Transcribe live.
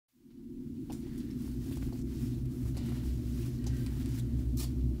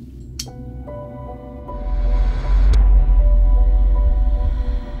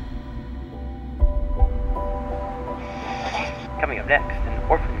Next, an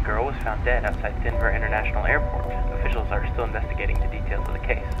orphan girl was found dead outside Denver International Airport. Officials are still investigating the details of the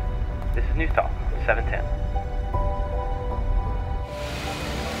case. This is News Talk 710.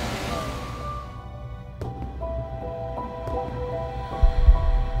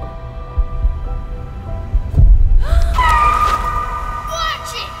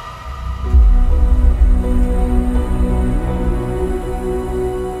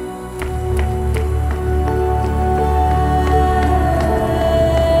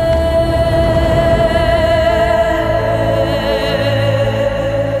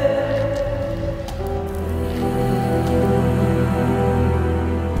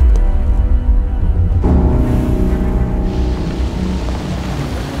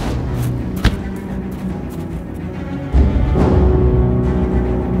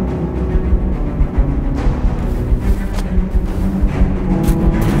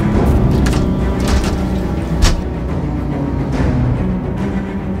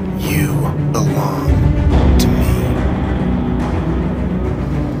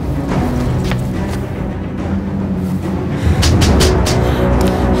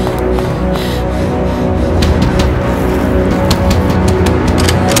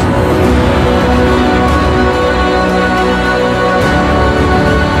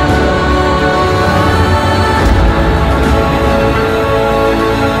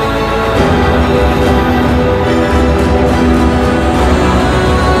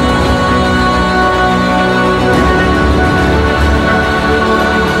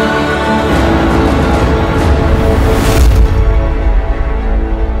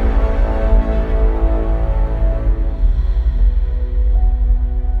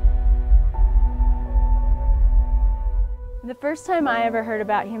 The first time I ever heard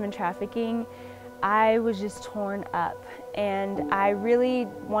about human trafficking, I was just torn up, and I really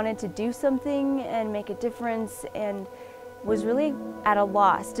wanted to do something and make a difference, and was really at a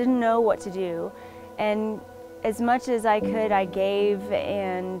loss, didn't know what to do. And as much as I could, I gave,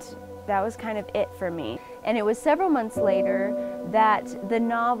 and that was kind of it for me. And it was several months later that the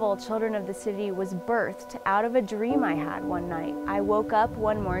novel Children of the City was birthed out of a dream I had one night. I woke up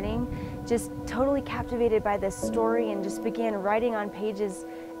one morning just totally captivated by this story and just began writing on pages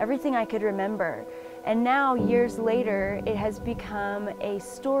everything I could remember. And now, years later, it has become a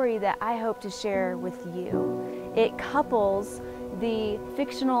story that I hope to share with you. It couples the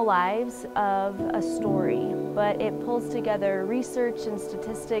fictional lives of a story, but it pulls together research and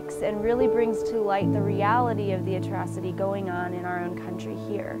statistics and really brings to light the reality of the atrocity going on in our own country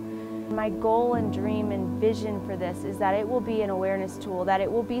here. My goal and dream and vision for this is that it will be an awareness tool, that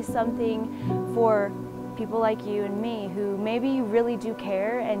it will be something for people like you and me who maybe you really do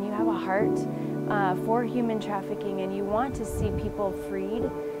care and you have a heart for human trafficking and you want to see people freed.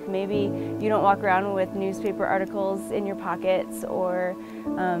 Maybe you don't walk around with newspaper articles in your pockets or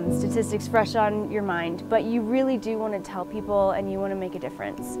statistics fresh on your mind, but you really do want to tell people and you want to make a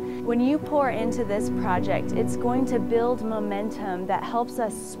difference. When you pour into this project, it's going to build momentum that helps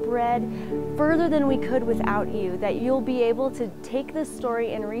us spread further than we could without you, that you'll be able to take this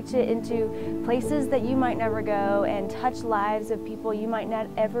story and reach it into places that you might never go and touch lives of people you might not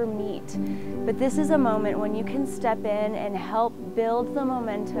ever meet. But this is a moment when you can step in and help build the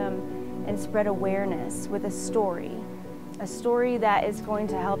momentum and spread awareness with a story that is going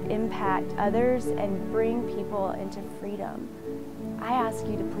to help impact others and bring people into freedom. I ask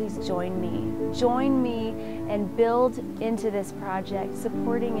you to please join me and build into this project,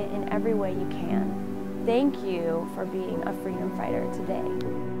 supporting it in every way you can. Thank you for being a freedom fighter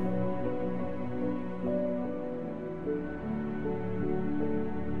today.